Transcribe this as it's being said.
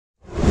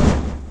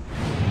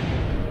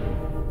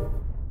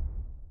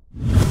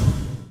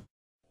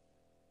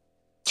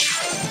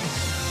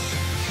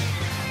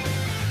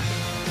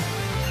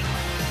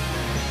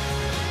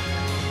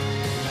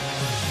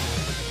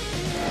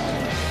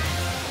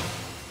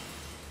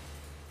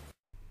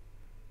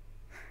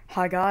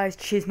Hi guys,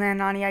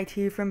 Chizman98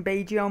 here from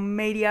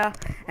BGLMedia,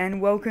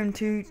 and welcome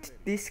to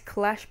this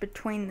clash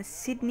between the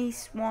Sydney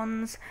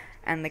Swans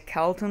and the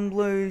Carlton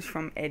Blues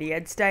from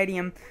Etihad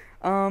Stadium.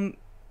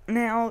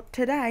 Now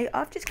today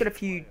I've just got a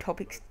few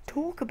topics to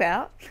talk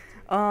about.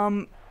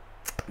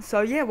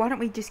 So yeah, why don't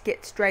we just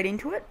get straight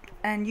into it,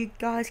 and you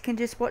guys can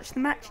just watch the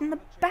match in the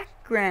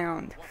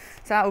background.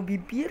 So that would be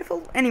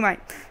beautiful. Anyway,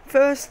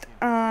 first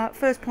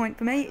point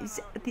for me is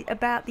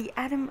about the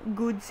Adam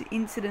Goodes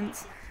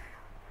incidents.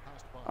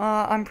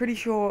 I'm pretty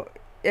sure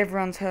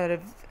everyone's heard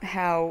of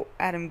how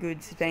Adam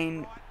Goodes has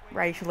been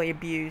racially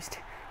abused.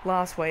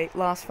 Last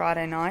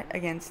Friday night,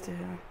 against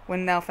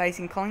when they were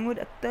facing Collingwood,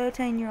 a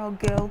 13-year-old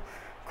girl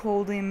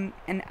called him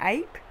an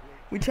ape,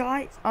 which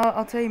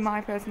I'll tell you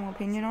my personal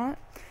opinion on it.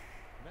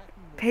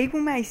 People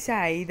may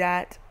say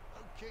that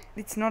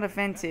it's not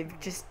offensive,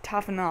 just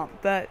toughen up,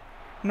 but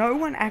no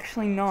one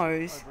actually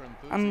knows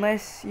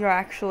unless you're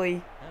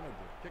actually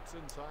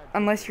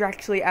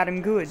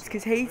Adam Goodes,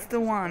 because he's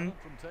the one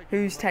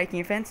who's taking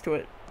offence to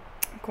it,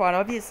 quite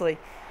obviously.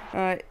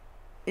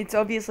 It's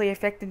obviously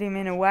affected him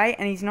in a way,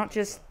 and he's not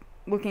just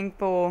looking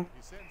for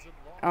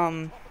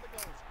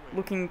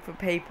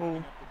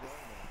people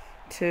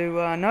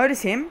to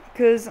notice him,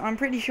 because I'm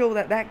pretty sure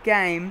that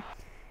game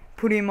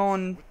put him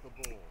on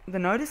the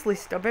notice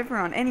list of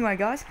everyone. Anyway,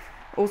 guys,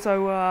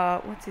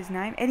 also, what's his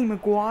name? Eddie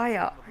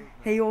Maguire.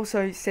 He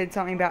also said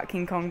something about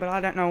King Kong, but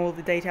I don't know all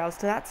the details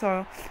to that,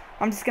 so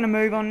I'm just going to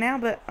move on now,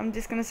 but I'm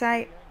just going to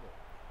say,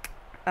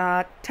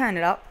 turn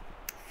it up.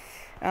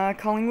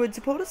 Collingwood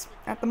supporters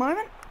at the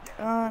moment.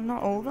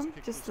 Not all of them,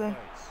 just the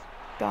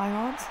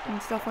diehards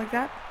and stuff like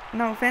that.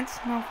 No offence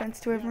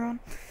to everyone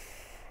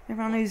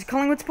who's a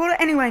Collingwood supporter.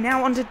 Anyway,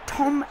 now on to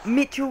Tom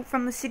Mitchell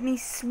from the Sydney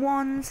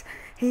Swans.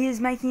 He is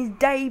making his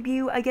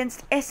debut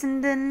against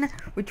Essendon,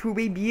 which will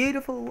be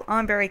beautiful.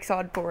 I'm very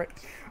excited for it.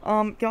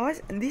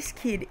 Guys, this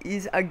kid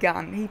is a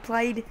gun. He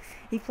played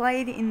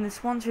in the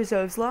Swans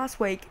reserves last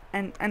week,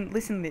 and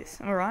listen to this,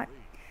 alright?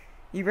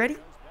 You ready?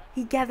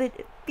 He gathered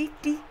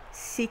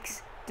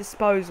 56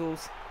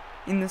 disposals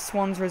in the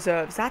Swans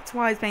reserves. That's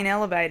why he's been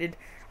elevated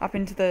up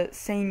into the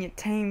senior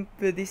team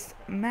for this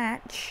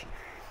match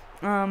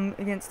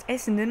against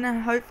Essendon,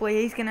 and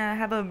hopefully he's going to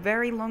have a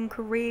very long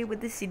career with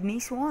the Sydney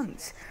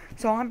Swans.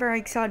 So I'm very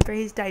excited for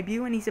his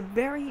debut, and he's a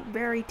very,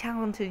 very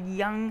talented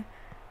young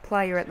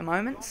player at the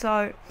moment.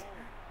 So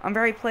I'm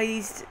very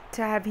pleased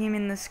to have him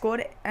in the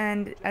squad,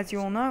 and as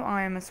you all know,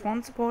 I am a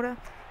Swan supporter,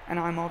 and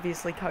I'm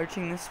obviously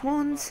coaching the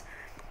Swans.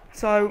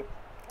 So,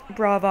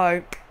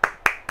 bravo.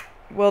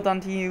 Well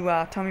done to you,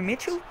 Tommy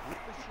Mitchell.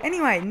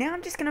 Anyway, now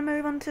I'm just going to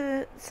move on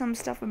to some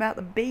stuff about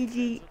the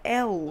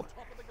BGL.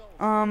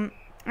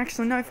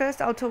 Actually, no,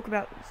 first I'll talk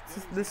about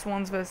the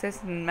Swans vs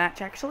Essendon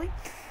match, actually.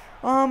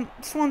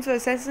 Swans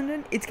vs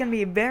Essendon, it's going to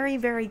be a very,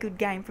 very good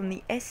game from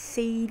the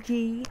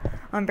SCG.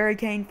 I'm very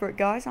keen for it,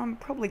 guys. I'm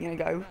probably going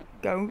to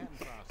go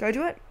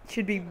to it.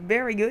 Should be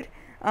very good.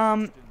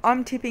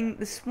 I'm tipping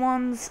the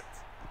Swans.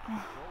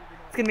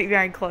 It's going to be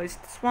very close.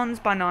 The Swans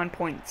by 9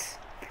 points.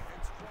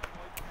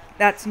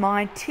 That's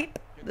my tip.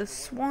 The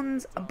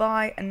Swans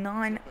by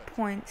 9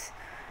 points.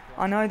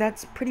 I know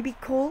that's a pretty big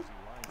call.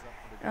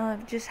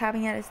 Just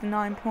having it as the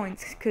 9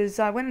 points, because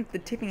I went into the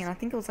tipping and I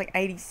think it was like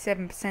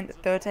 87% to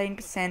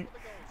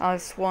 13%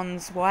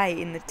 Swans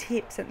way in the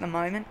tips at the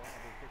moment.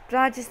 But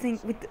I just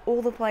think with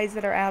all the players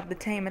that are out of the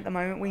team at the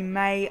moment, we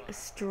may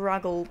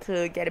struggle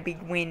to get a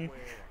big win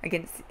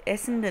against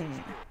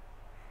Essendon.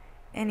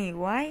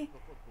 Anyway,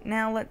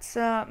 now let's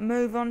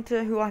move on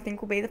to who I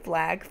think will be the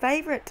flag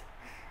favourite.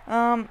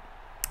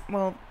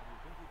 Well,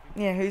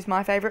 yeah, who's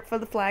my favourite for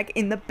the flag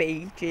in the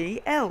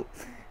BGL?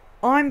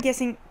 I'm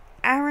guessing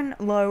Aaron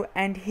Lowe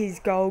and his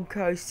Gold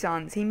Coast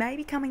Suns. He may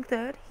be coming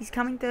third. He's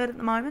coming third at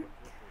the moment.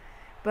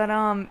 But,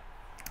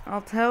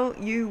 I'll tell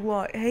you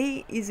what.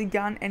 He is a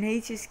gun, and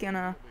he's just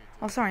gonna...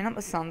 Oh, sorry, not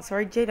the Suns.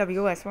 Sorry,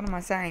 GWS. What am I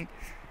saying?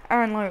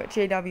 Aaron Lowe at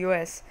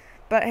GWS.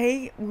 But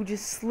he will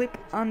just slip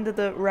under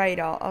the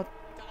radar. I'll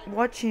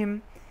watch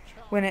him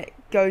when it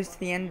goes to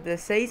the end of the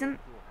season.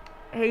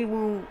 He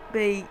will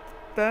be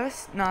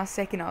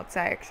second, I'd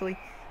say, actually.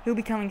 He'll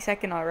be coming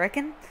second, I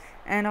reckon.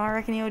 And I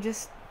reckon he'll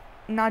just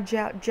nudge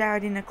out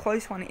Jared in a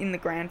close one in the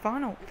grand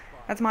final.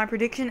 That's my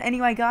prediction.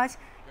 Anyway, guys,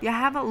 you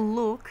have a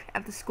look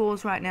at the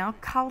scores right now.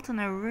 Carlton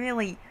are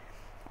really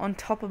on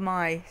top of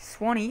my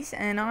Swannies,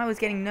 and I was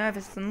getting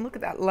nervous, and look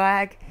at that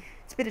lag.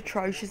 It's a bit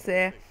atrocious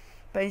there,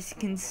 but as you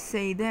can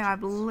see there, I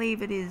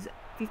believe it is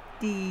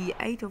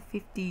 58 or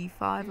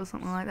 55 or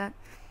something like that.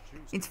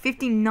 It's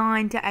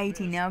 59 to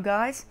 80 now,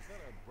 guys.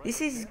 This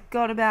has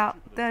got about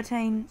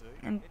 13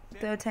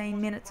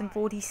 minutes and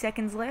 40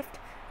 seconds left,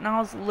 and I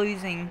was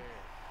losing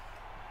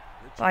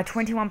by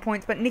 21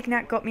 points, but Nick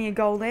Nat got me a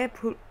goal there,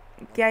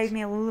 gave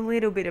me a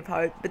little bit of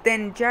hope. But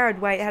then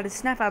Jared Waite had a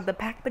snap out of the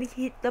pack, but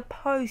he hit the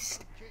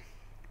post.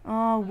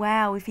 Oh,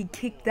 wow, if he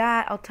kicked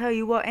that, I'll tell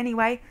you what.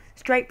 Anyway,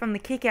 straight from the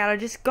kick out, I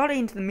just got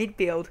into the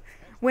midfield,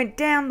 went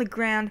down the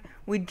ground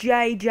with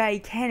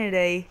JJ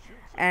Kennedy,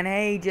 and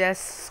he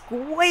just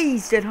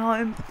squeezed it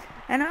home.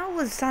 And all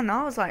of a sudden,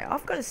 I was like,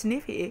 I've got a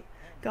sniff here.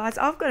 guys,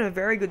 I've got a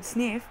very good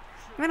sniff.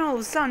 Then all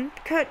of a sudden,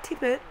 Kurt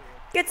Tippett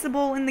gets the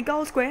ball in the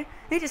goal square.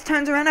 He just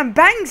turns around and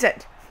bangs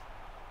it.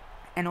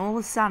 And all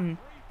of a sudden,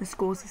 the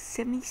score's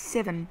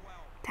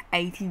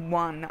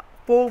 77-81.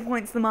 4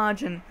 points the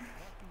margin.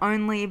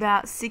 Only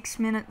about 6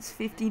 minutes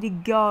 50 to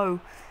go.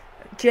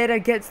 Jetta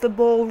gets the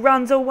ball,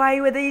 runs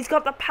away with it. He's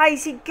got the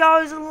pace. He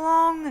goes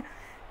along.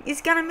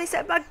 He's going to miss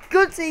it, but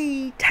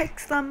Goodsey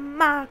takes the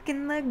mark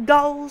in the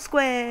goal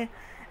square.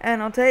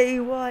 And I'll tell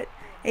you what,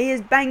 he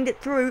has banged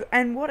it through.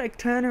 And what a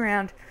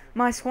turnaround.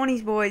 My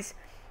Swannies boys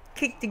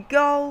kicked a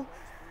goal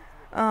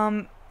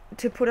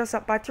to put us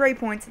up by 3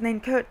 points. And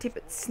then 2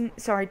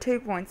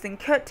 points. Then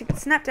Kurt Tippett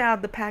snapped out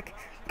of the pack,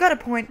 got a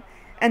point.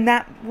 And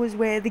that was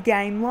where the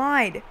game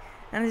lied.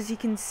 And as you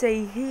can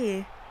see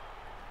here,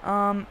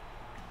 I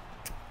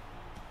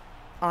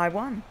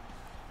won.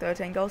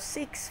 13 goals,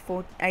 6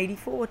 for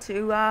 84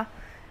 to,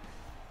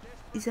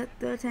 is that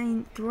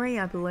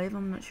 13-3, I believe.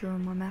 I'm not sure,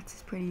 my maths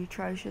is pretty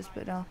atrocious,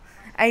 but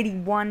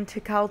 81 to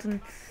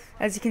Carlton.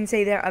 As you can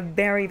see there, a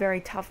very, very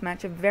tough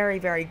match, a very,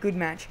 very good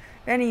match.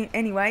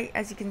 Anyway,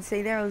 as you can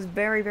see there, it was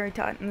very, very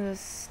tight in the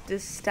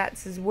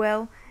stats as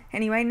well.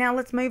 Anyway, now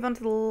let's move on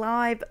to the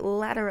live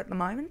ladder at the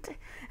moment.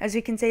 As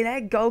you can see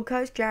there, Gold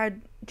Coast,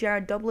 Jared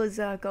Dobler's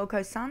Gold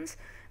Coast Suns,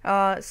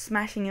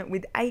 smashing it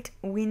with 8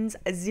 wins,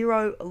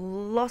 0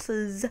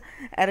 losses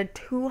at a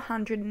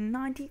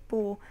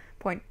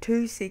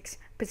 294.26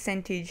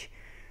 percentage.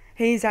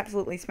 He's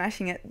absolutely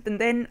smashing it. And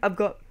then I've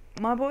got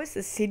my boys,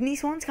 the Sydney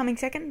Swans, coming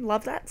second.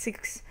 Love that.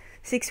 6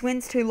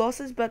 wins, 2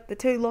 losses, but the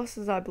 2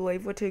 losses, I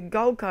believe, were to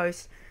Gold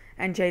Coast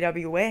and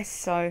GWS.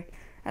 So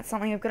that's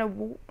something I've got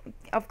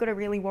to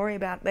really worry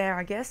about there,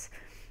 I guess.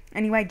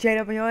 Anyway,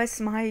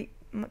 GWS,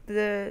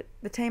 the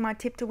team I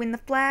tipped to win the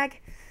flag,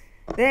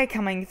 they're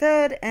coming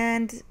third,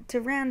 and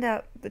to round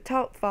out the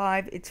top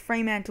 5, it's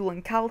Fremantle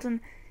and Carlton.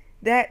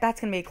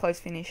 That's going to be a close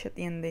finish at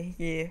the end of the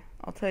year.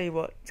 I'll tell you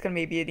what, it's going to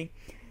be a beauty.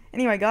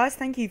 Anyway, guys,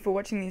 thank you for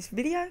watching this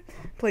video.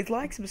 Please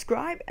like,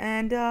 subscribe,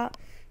 and why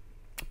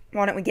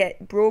don't we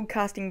get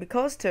Broadcasting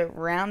Because to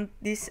round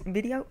this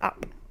video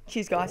up.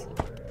 Cheers, guys.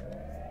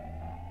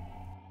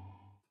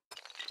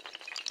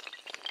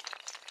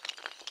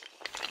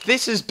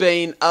 This has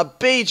been a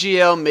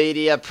BGL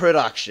Media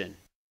production.